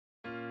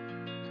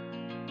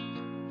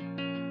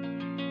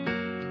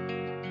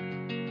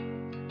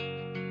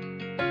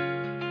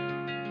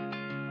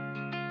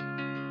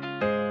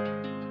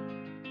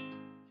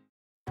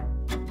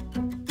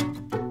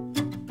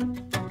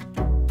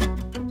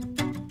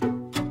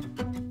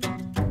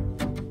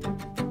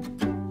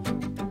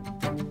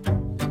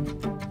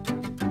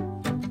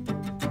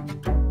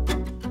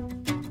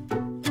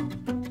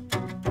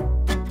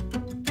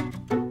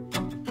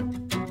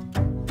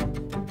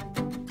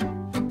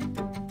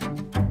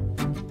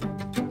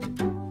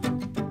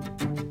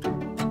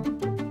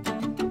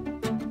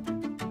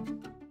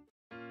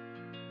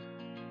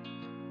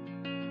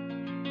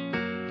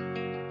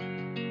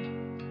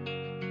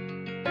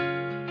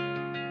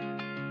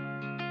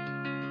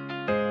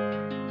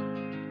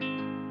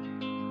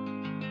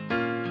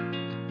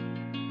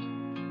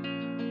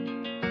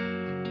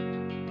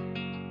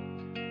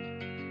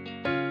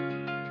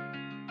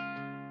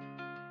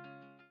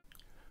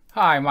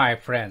Hi my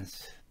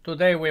friends,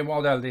 today we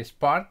model this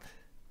part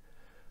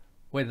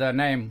with the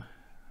name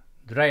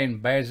drain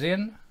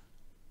basin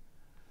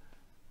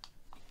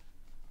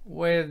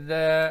with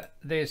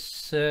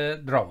this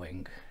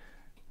drawing.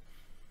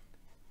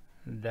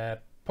 The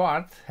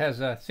part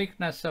has a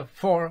thickness of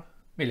 4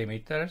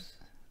 millimeters.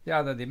 The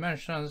other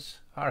dimensions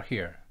are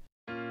here.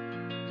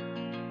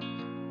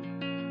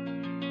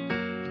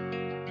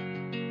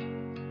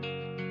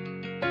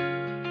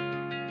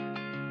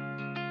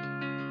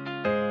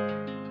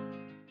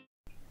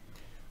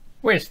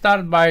 We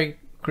start by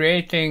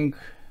creating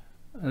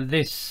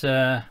this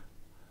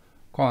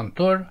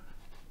contour,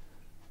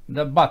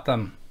 the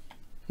bottom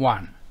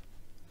one.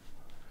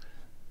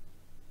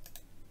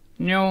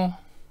 New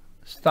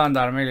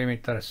standard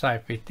millimeters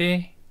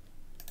IPT,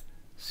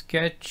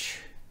 sketch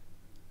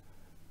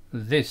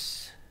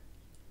this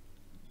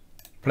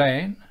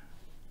plane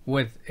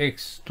with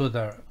X to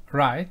the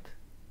right,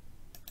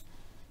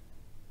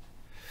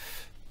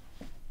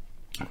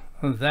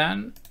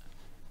 then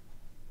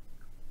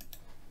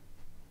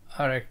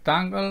a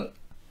rectangle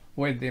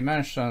with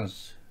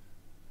dimensions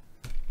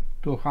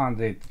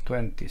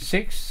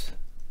 226,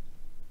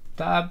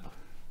 tab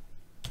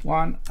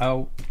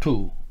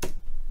 102.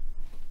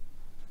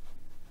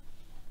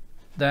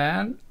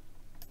 Then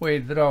we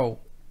draw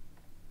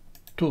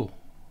two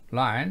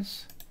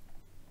lines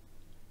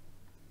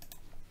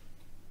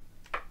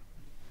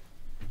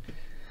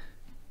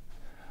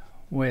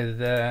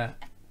with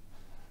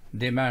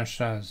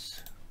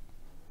dimensions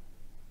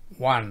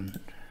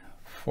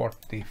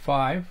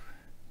 145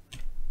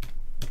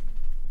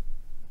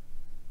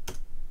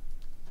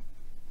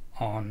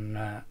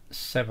 on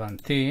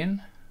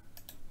 17,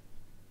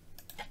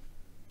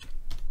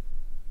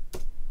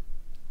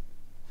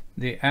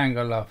 the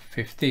angle of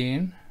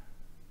 15,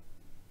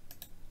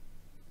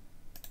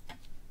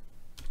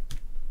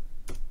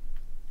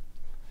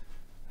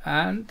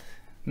 and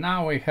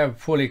now we have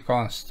fully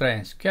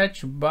constrained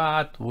sketch,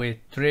 but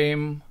we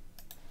trim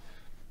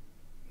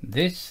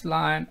this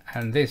line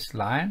and this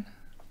line.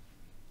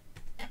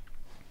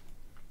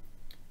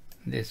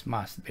 This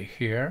must be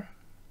here,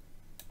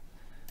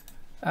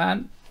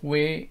 and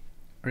we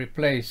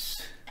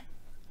replace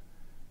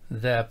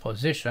the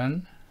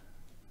position.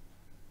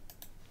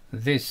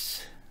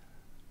 This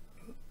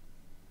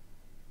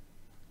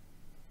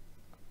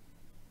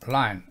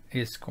line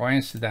is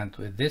coincident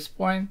with this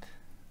point,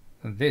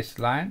 and this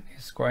line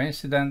is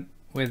coincident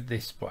with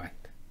this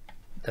point,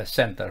 the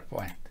center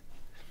point.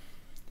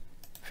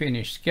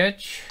 Finish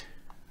sketch,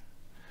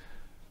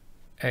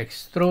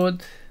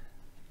 extrude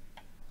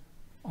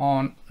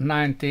on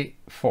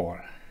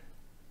 94.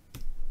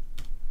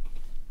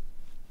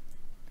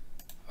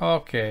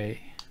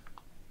 Okay,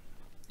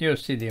 you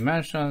see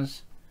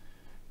dimensions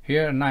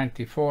here.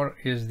 94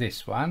 is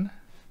this one,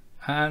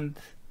 and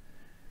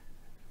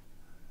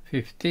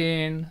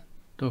 15,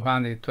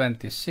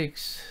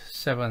 226,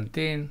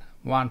 17,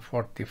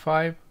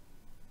 145,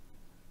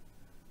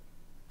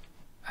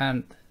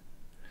 and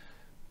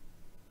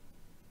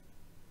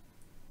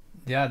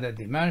the other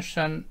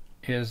dimension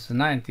is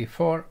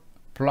 94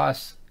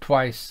 plus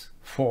twice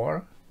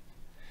 4,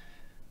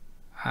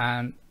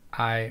 and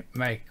I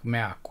make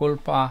mea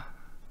culpa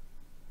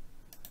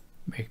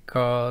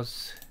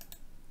because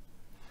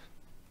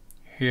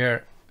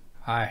here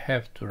I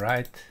have to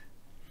write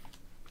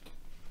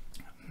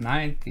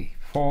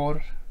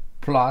 94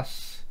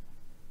 plus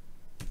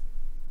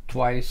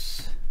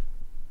twice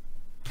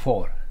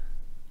 4.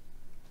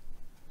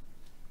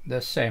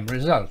 The same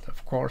result,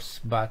 of course,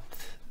 but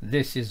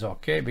this is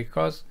okay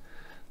because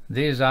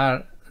these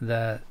are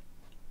the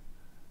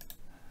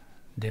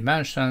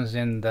dimensions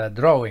in the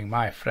drawing,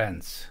 my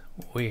friends.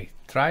 We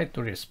try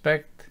to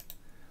respect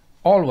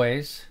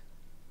always.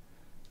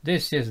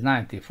 This is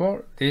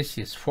 94, this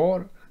is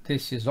 4,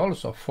 this is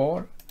also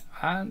 4,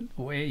 and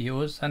we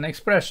use an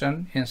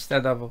expression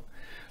instead of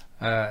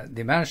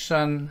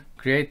dimension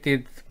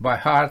created by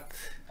heart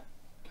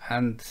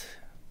and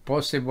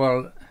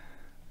possible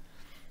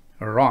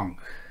wrong.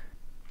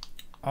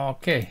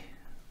 Okay,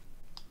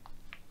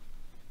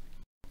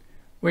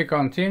 we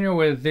continue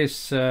with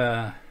this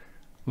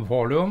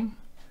volume,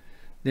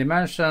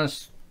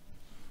 dimensions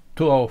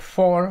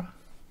 204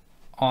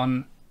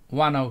 on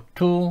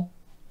 102,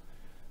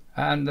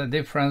 and the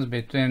difference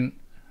between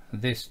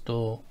these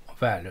two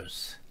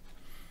values.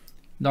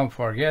 Don't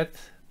forget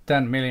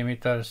 10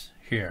 millimeters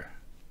here.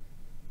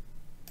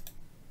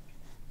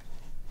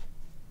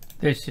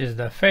 This is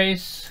the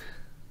face.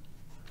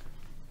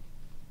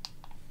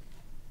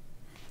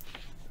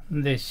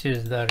 This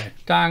is the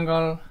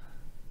rectangle,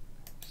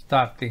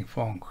 starting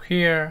from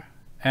here,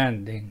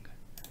 ending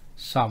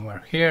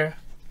somewhere here,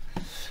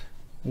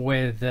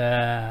 with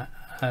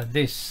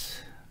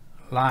this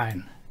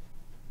line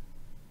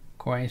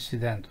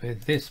coincident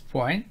with this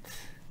point,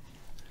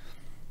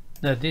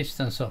 the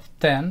distance of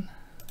 10,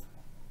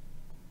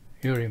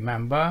 you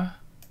remember,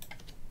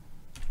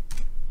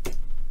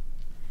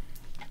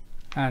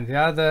 and the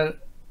other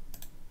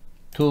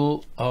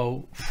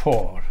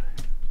 204.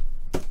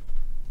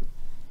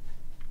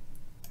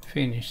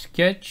 Finish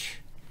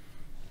sketch,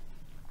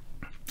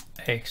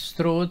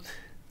 extrude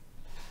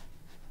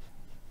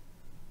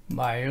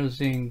by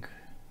using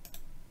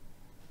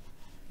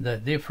the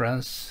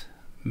difference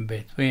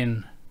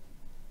between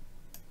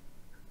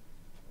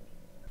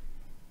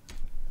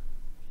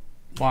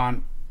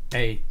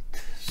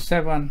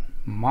 187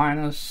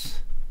 minus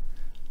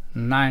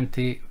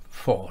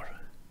 94.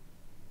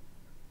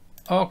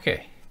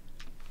 Okay.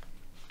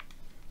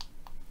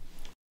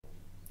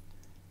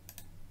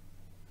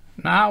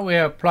 Now we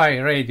apply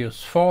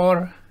radius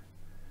 4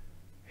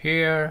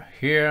 here,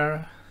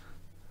 here,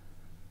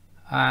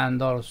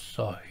 and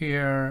also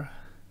here.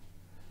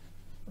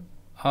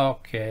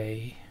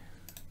 Okay.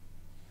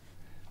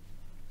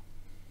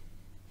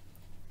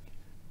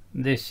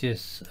 This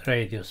is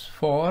radius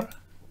 4.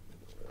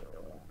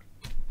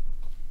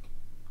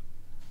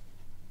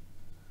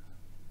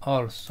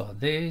 Also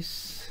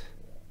this,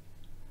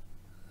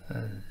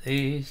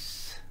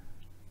 this,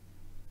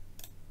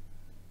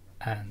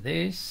 and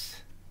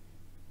this,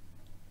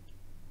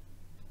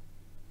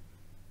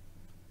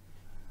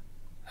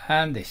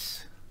 and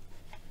this.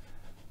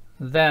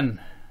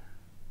 Then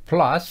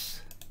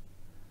plus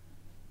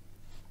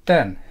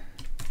 10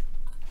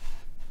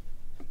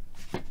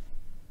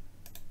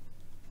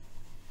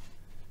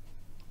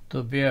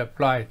 to be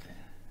applied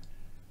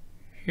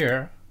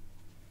here,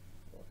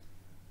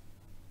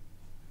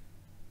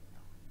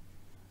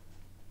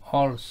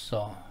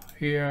 also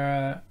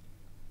here,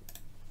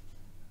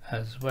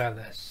 as well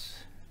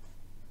as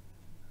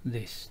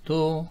these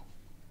two,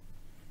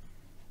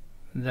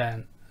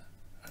 then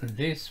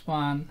this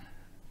one,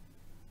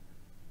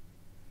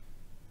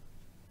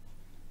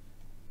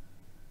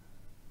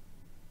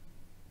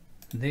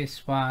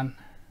 this one,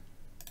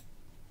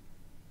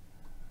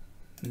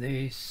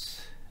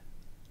 this,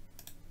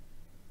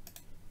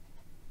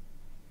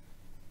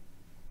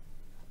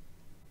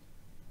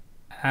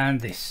 and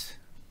this.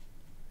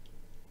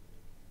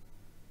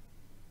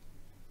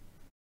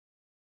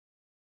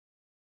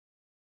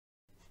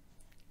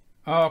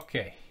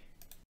 Okay,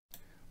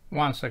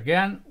 once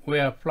again we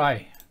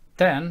apply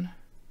 10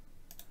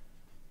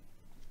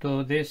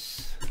 to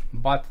this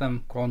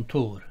bottom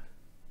contour.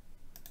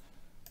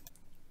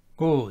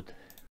 Good.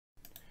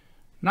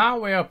 Now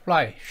we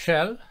apply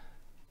shell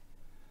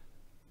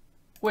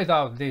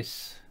without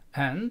this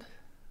end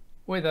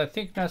with a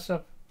thickness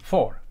of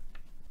 4.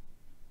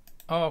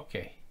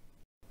 Okay.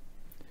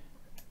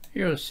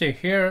 You see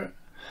here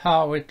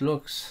how it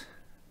looks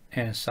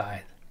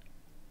inside.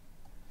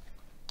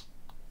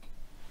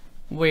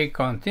 We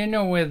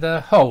continue with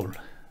the hole.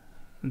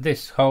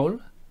 This hole,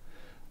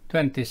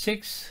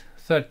 26,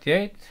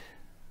 38,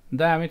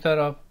 diameter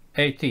of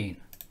 18.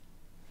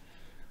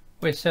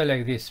 We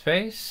select this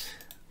face,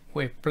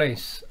 we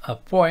place a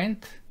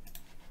point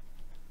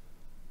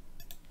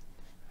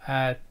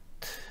at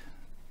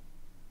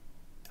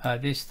a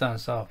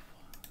distance of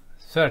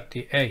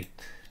 38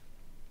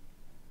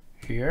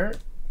 here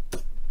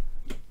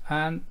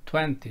and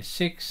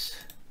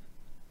 26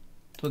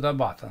 to the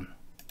bottom.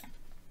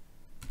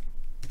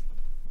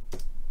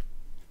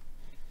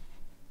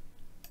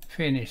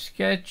 Finish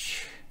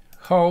sketch,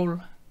 hole.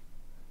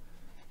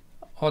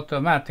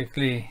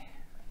 Automatically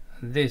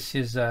this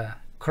is a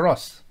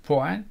cross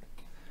point,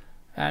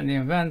 and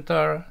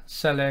Inventor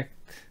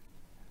select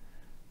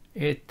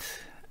it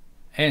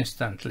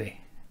instantly,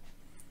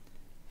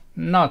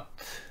 not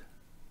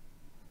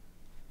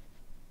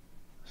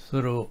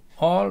through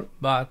all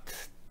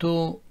but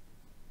to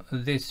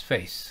this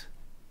face.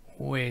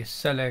 We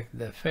select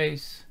the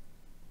face,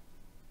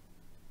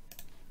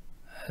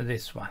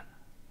 this one.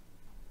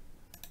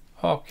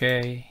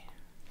 Okay,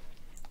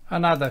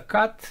 another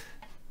cut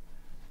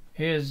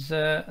is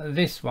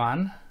this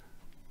one,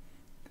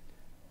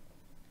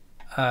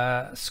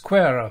 a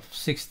square of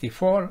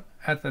 64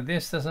 at a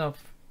distance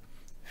of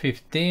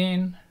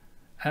 15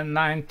 and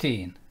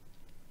 19.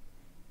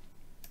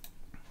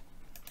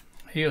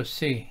 You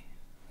see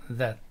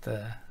that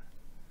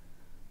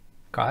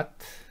cut.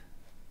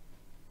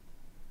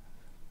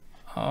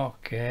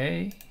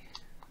 Okay.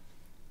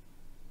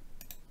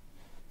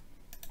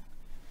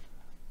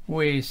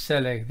 We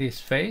select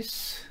this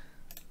face,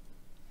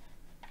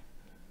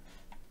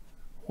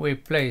 we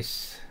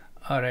place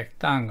a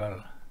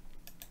rectangle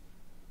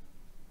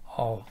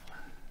of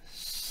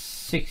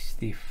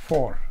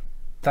 64,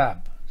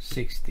 tab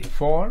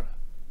 64,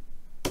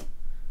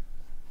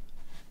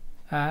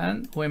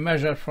 and we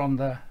measure from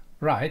the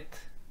right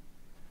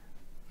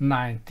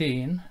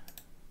 19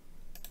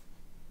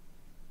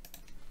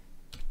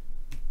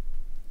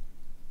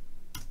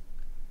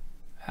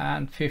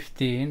 and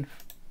 15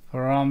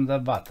 from the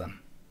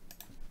bottom.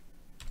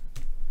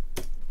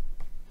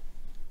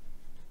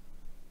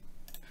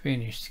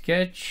 Finish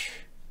sketch,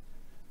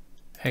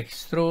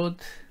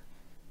 extrude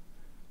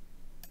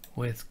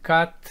with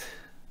cut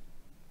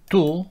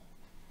 2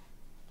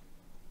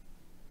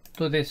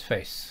 to this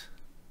face.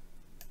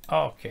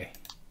 Okay,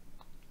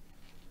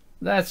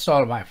 that's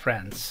all, my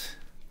friends.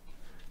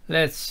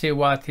 Let's see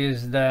what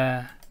is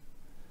the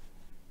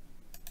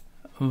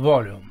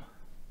volume.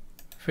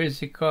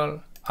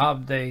 Physical,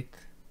 update,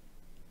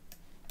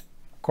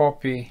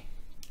 copy,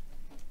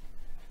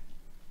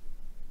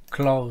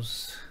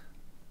 close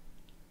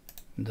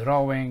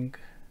drawing,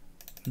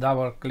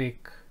 double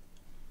click,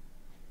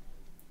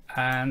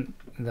 and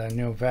the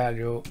new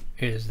value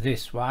is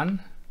this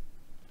one.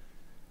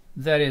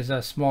 There is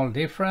a small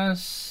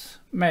difference,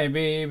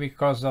 maybe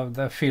because of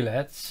the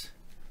fillets,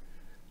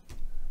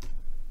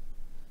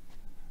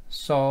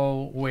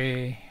 so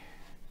we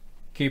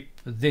keep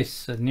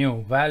this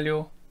new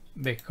value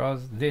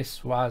because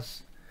this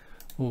was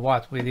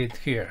what we did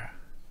here.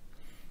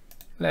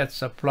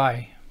 Let's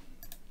apply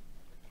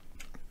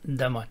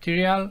the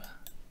material,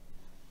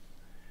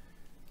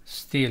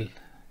 steel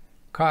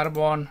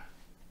carbon,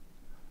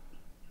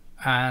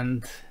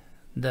 and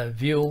the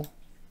view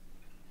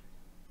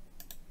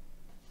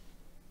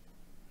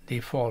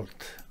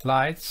default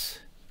lights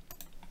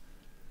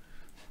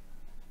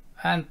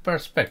and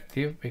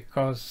perspective,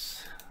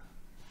 because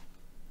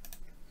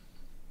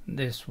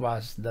this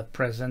was the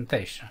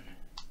presentation.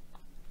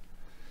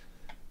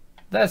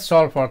 That's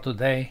all for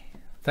today.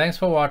 Thanks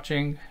for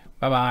watching.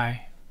 Bye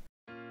bye.